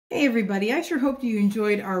Hey everybody, I sure hope you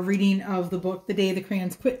enjoyed our reading of the book, The Day the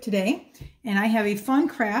Crayons Quit today. And I have a fun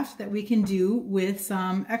craft that we can do with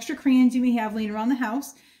some extra crayons you may have laying around the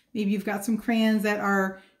house. Maybe you've got some crayons that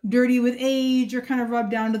are dirty with age or kind of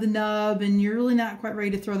rubbed down to the nub and you're really not quite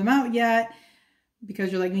ready to throw them out yet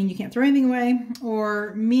because you're like me and you can't throw anything away.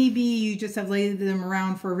 Or maybe you just have laid them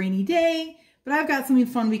around for a rainy day, but I've got something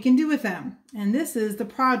fun we can do with them. And this is the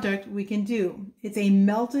project we can do. It's a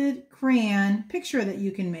melted crayon picture that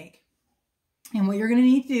you can make. And what you're going to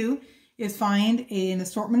need to do is find an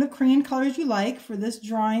assortment of crayon colors you like. For this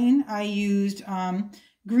drawing, I used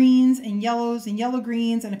greens and yellow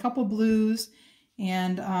greens and a couple blues.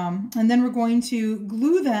 And then we're going to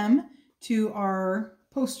glue them to our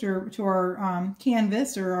poster, to our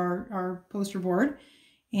canvas or our poster board.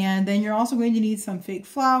 And then you're also going to need some fake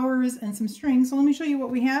flowers and some string. So let me show you what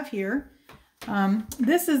we have here.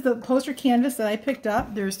 This is the poster canvas that I picked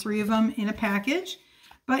up. There's 3 of them in a package.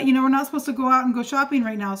 But you know, we're not supposed to go out and go shopping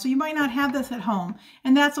right now, so you might not have this at home.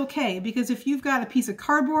 And that's okay, because if you've got a piece of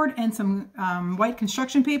cardboard and some white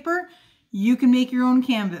construction paper, you can make your own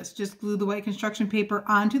canvas. Just glue the white construction paper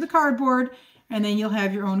onto the cardboard, and then you'll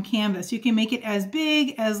have your own canvas. You can make it as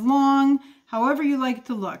big, as long, however you like it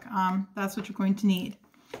to look. That's what you're going to need.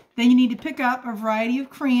 Then you need to pick up a variety of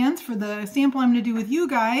crayons. For the sample I'm going to do with you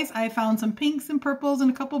guys, I found some pinks and purples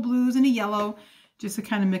and a couple blues and a yellow, just to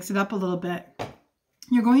kind of mix it up a little bit.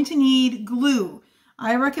 You're going to need glue.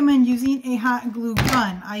 I recommend using a hot glue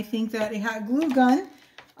gun. I think that a hot glue gun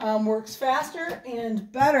works faster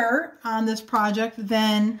and better on this project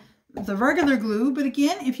than the regular glue. But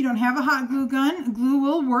again, if you don't have a hot glue gun, glue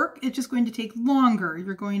will work. It's just going to take longer.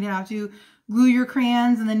 You're going to have to glue your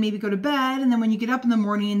crayons and then maybe go to bed. And then when you get up in the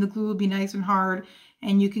morning, the glue will be nice and hard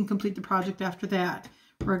and you can complete the project after that.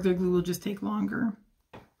 Regular glue will just take longer.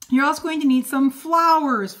 You're also going to need some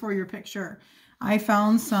flowers for your picture. I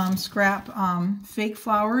found some scrap fake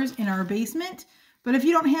flowers in our basement, but if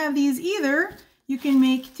you don't have these either, you can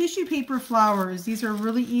make tissue paper flowers. These are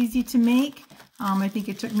really easy to make. I think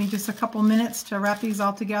it took me just a couple minutes to wrap these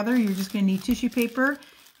all together. You're just going to need tissue paper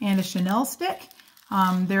and a Chanel stick.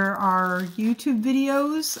 There are YouTube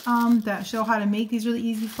videos that show how to make these really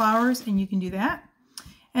easy flowers, and you can do that.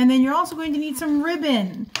 And then you're also going to need some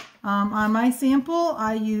ribbon. On my sample,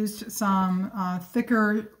 I used some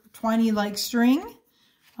thicker twine-like string,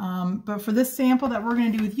 but for this sample that we're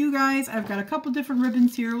going to do with you guys, I've got a couple different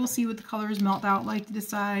ribbons here. We'll see what the colors melt out like to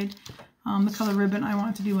decide the color ribbon I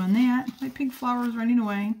want to do on that. My pink flower is running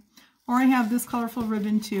away. Or I have this colorful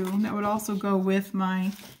ribbon too that would also go with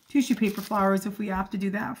my tissue paper flowers if we opt to do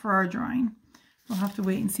that for our drawing. We'll have to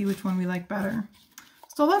wait and see which one we like better.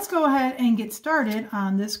 So let's go ahead and get started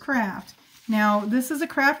on this craft. Now, this is a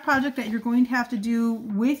craft project that you're going to have to do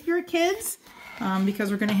with your kids. Because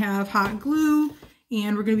we're going to have hot glue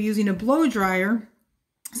and we're going to be using a blow dryer,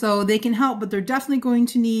 so they can help, but they're definitely going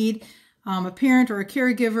to need a parent or a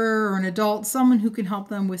caregiver or an adult, someone who can help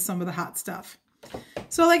them with some of the hot stuff.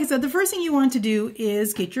 So like I said, the first thing you want to do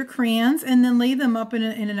is get your crayons and then lay them up in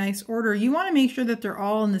a nice order. You want to make sure that they're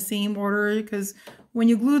all in the same order, because when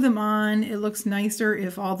you glue them on, it looks nicer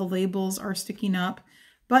if all the labels are sticking up.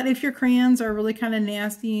 But if your crayons are really kind of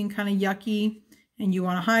nasty and kind of yucky, and you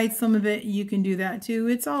want to hide some of it, you can do that too.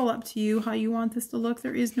 It's all up to you how you want this to look.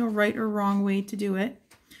 There is no right or wrong way to do it.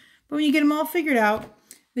 But when you get them all figured out,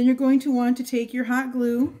 then you're going to want to take your hot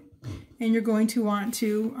glue and you're going to want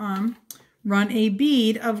to run a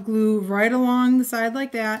bead of glue right along the side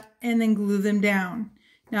like that and then glue them down.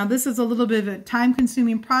 Now this is a little bit of a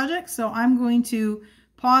time-consuming project, so I'm going to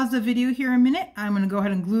pause the video here a minute. I'm going to go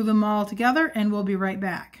ahead and glue them all together and we'll be right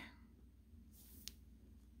back.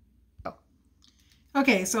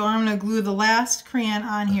 Okay, so I'm going to glue the last crayon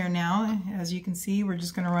on here now. As you can see, we're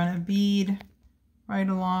just going to run a bead right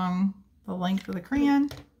along the length of the crayon.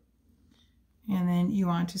 And then you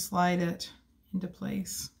want to slide it into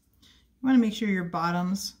place. You want to make sure your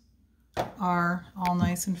bottoms are all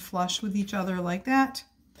nice and flush with each other like that.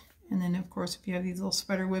 And then, of course, if you have these little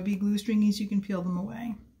spider webby glue stringies, you can peel them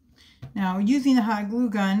away. Now, using a hot glue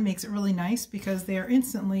gun makes it really nice because they are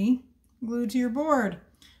instantly glued to your board,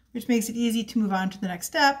 which makes it easy to move on to the next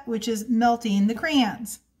step, which is melting the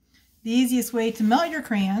crayons. The easiest way to melt your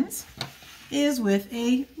crayons is with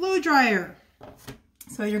a blow dryer.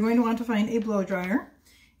 So you're going to want to find a blow dryer.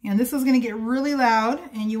 And this is going to get really loud,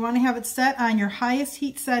 and you want to have it set on your highest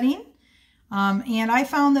heat setting. And I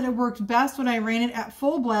found that it worked best when I ran it at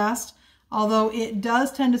full blast, although it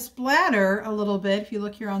does tend to splatter a little bit. If you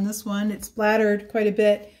look here on this one, it splattered quite a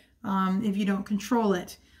bit if you don't control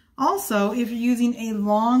it. Also, if you're using a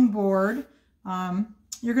long board,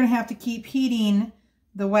 you're going to have to keep heating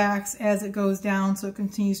the wax as it goes down so it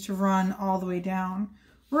continues to run all the way down.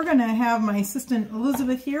 We're going to have my assistant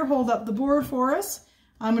Elizabeth here hold up the board for us.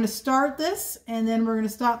 I'm going to start this and then we're going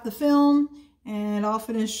to stop the film and I'll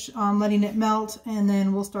finish letting it melt and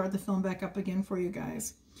then we'll start the film back up again for you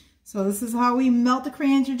guys. So this is how we melt the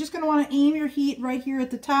crayons. You're just going to want to aim your heat right here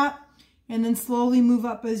at the top and then slowly move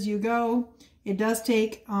up as you go. It does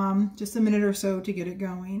take just a minute or so to get it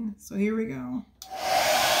going. So here we go.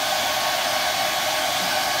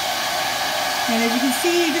 And as you can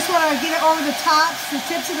see, you just want to get it over the tops, the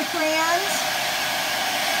tips of the crayons.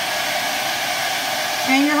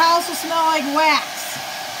 And your house will smell like wax.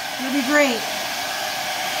 It'll be great.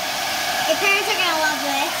 Your parents are going to love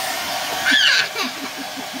this.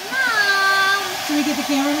 Mom! Should we get the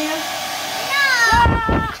cameraman?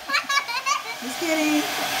 No! Just kidding.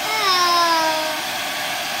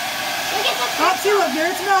 Look at the Oh, see, look, there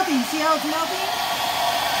it's melting. See how it's melting?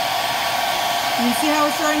 You see how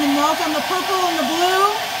it's starting to melt on the purple and the blue?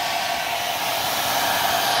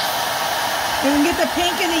 We can get the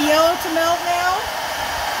pink and the yellow to melt now.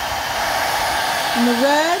 And the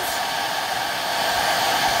reds.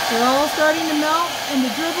 They're all starting to melt and to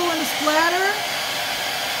dribble and to splatter.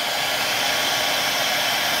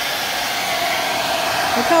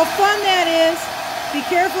 Look how fun that is. Be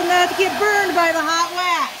careful not to get burned by the hot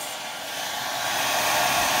wax.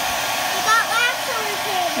 We got wax on the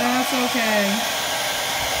table. That's okay.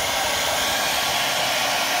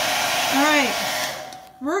 All right.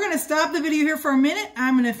 We're going to stop the video here for a minute.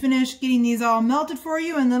 I'm going to finish getting these all melted for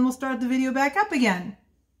you and then we'll start the video back up again.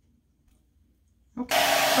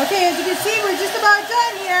 Okay, as you can see, we're just about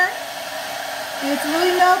done here. It's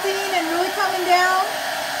really melting and really coming down.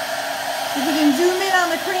 If you can zoom in on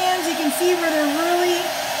the crayons, you can see where they're really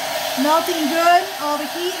melting good, all the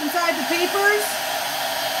heat inside the papers.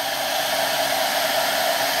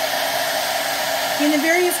 In the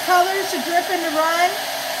various colors to drip and to run.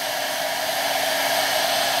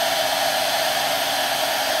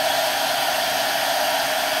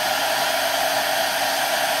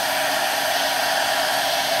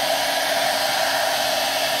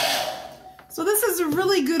 So this is a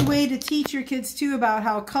really good way to teach your kids too about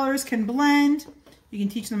how colors can blend. You can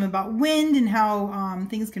teach them about wind and how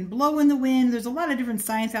things can blow in the wind. There's a lot of different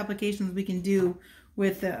science applications we can do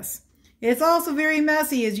with this. It's also very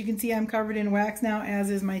messy. As you can see, I'm covered in wax now,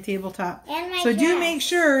 as is my tabletop. And my so do dress. make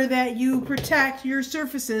sure that you protect your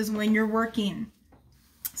surfaces when you're working.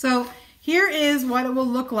 So here is what it will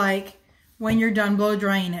look like when you're done blow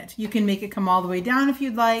drying it. You can make it come all the way down if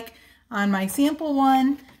you'd like. On my sample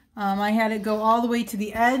one, I had it go all the way to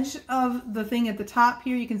the edge of the thing at the top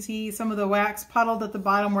here. You can see some of the wax puddled at the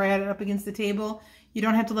bottom where I had it up against the table. You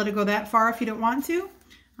don't have to let it go that far if you don't want to.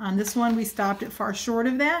 On this one, we stopped it far short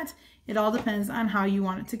of that. It all depends on how you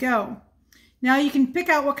want it to go. Now you can pick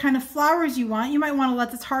out what kind of flowers you want. You might want to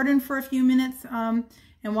let this harden for a few minutes. And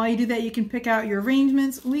while you do that, you can pick out your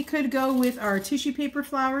arrangements. We could go with our tissue paper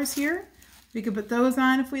flowers here. We could put those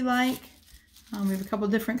on if we like. We have a couple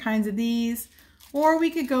different kinds of these. Or we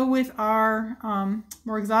could go with our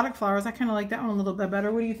more exotic flowers. I kind of like that one a little bit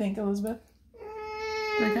better. What do you think, Elizabeth?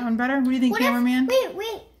 You like that one better? What do you think, cameraman?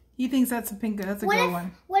 Wait. He thinks that's a pink. That's a good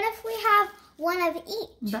one. What if we have one of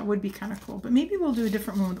each? That would be kind of cool. But maybe we'll do a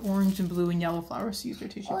different one with orange and blue and yellow flowers to use our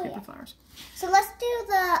tissue paper flowers. So let's do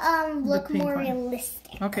the look more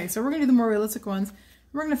realistic. Okay, so we're going to do the more realistic ones.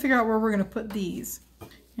 We're going to figure out where we're going to put these.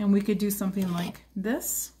 And we could do something like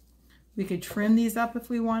this. We could trim these up if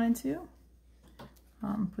we wanted to.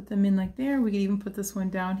 Put them in like there. We could even put this one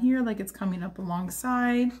down here like it's coming up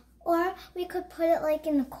alongside. Or we could put it like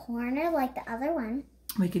in the corner like the other one.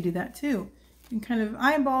 We could do that too. You can kind of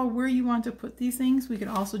eyeball where you want to put these things. We could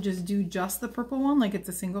also just do just the purple one like it's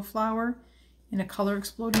a single flower in a color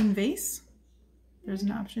exploding vase. There's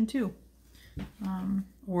an option too.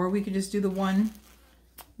 Or we could just do the one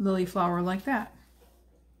lily flower like that.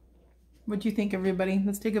 What do you think, everybody?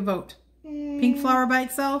 Let's take a vote. Pink flower by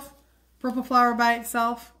itself, purple flower by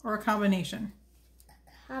itself, or a combination?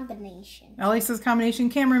 Combination. Ellie says combination.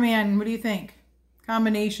 Cameraman, what do you think?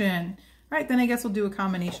 Combination. All right, then I guess we'll do a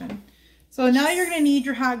combination. So now you're going to need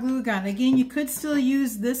your hot glue gun. Again, you could still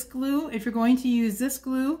use this glue. If you're going to use this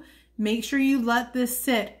glue, make sure you let this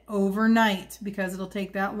sit overnight because it'll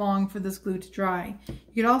take that long for this glue to dry.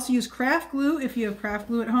 You could also use craft glue if you have craft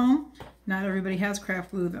glue at home. Not everybody has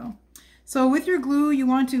craft glue though. So with your glue, you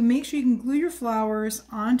want to make sure you can glue your flowers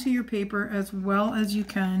onto your paper as well as you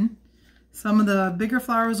can. Some of the bigger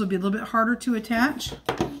flowers will be a little bit harder to attach.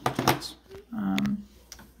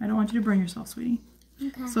 I don't want you to burn yourself, sweetie.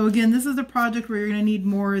 Okay. So again, this is a project where you're going to need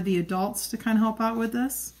more of the adults to kind of help out with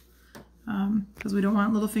this. because we don't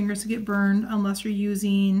want little fingers to get burned unless you're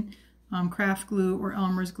using craft glue or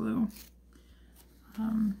Elmer's glue.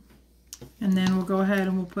 And then we'll go ahead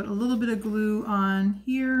and we'll put a little bit of glue on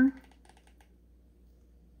here.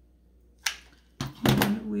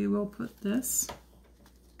 And we will put this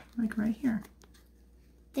like right here.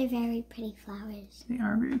 They're very pretty flowers. They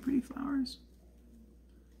are very pretty flowers.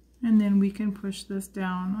 And then we can push this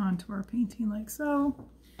down onto our painting like so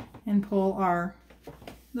and pull our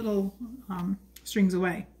little strings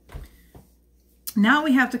away. Now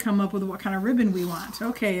we have to come up with what kind of ribbon we want.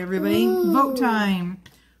 Okay, everybody, Ooh. Vote time.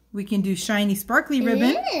 We can do shiny, sparkly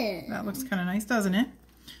ribbon. That looks kind of nice, doesn't it?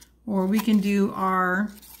 Or we can do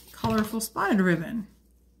our colorful spotted ribbon.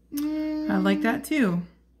 I like that too.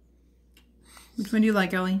 Which one do you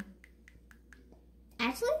like, Ellie?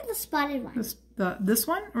 Actually, the spotted one. This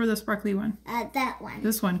one or the sparkly one? That one.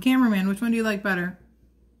 This one. Cameraman, which one do you like better?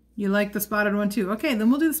 You like the spotted one too. Okay, then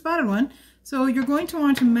we'll do the spotted one. So you're going to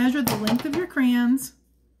want to measure the length of your crayons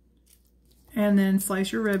and then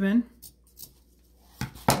slice your ribbon.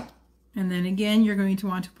 And then again, you're going to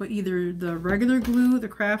want to put either the regular glue, the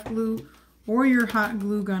craft glue, or your hot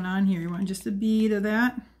glue gun on here. You want just a bead of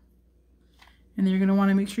that. And then you're going to want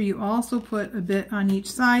to make sure you also put a bit on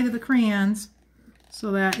each side of the crayons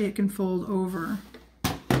so that it can fold over.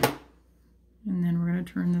 And then we're going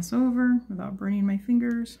to turn this over without burning my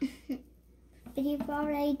fingers. But you've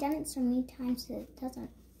already done it so many times that it doesn't.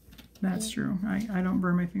 That's true. I don't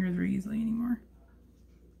burn my fingers very easily anymore.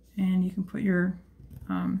 And you can put your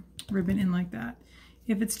ribbon in like that.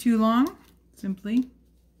 If it's too long, simply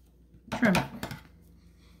trim it.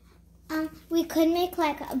 We could make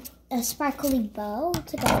like a sparkly bow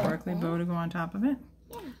to go. Sparkly bow to go on top of it.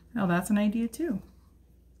 Yeah. Well, that's an idea too.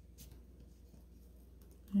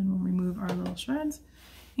 And we'll remove our little shreds.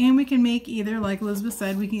 And we can make either, like Elizabeth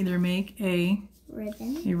said, we can either make a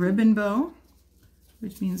ribbon bow,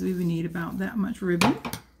 which means we would need about that much ribbon.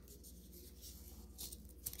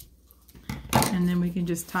 And then we can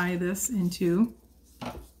just tie this into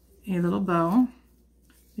a little bow.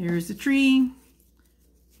 There's the tree.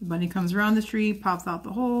 The bunny comes around the tree, pops out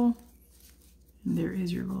the hole, and there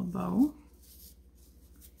is your little bow.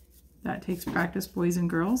 That takes practice, boys and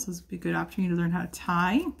girls. This would be a good opportunity to learn how to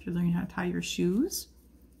tie, if you're learning how to tie your shoes.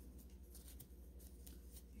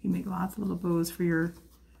 You can make lots of little bows for your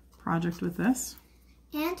project with this.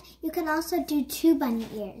 And you can also do 2 bunny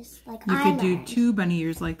ears, like you I could learned. do 2 bunny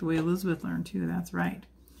ears like the way Elizabeth learned too, that's right.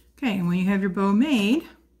 Okay, and when you have your bow made,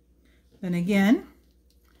 then again,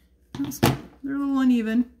 oops, they're a little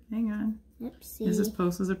uneven. Hang on. Oopsie. Mrs.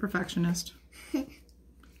 Post is a perfectionist.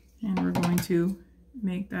 And we're going to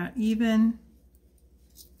make that even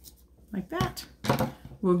like that.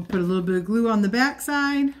 We'll put a little bit of glue on the back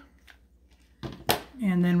side,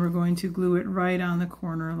 and then we're going to glue it right on the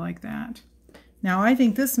corner like that. Now I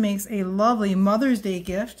think this makes a lovely Mother's Day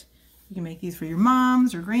gift. You can make these for your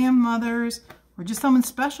moms or grandmothers or just someone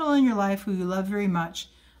special in your life who you love very much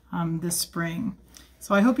this spring.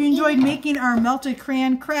 So I hope you enjoyed making our melted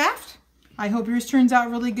crayon craft. I hope yours turns out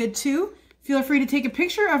really good too. Feel free to take a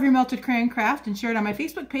picture of your melted crayon craft and share it on my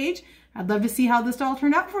Facebook page. I'd love to see how this all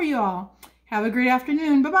turned out for you all. Have a great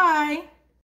afternoon. Bye-bye.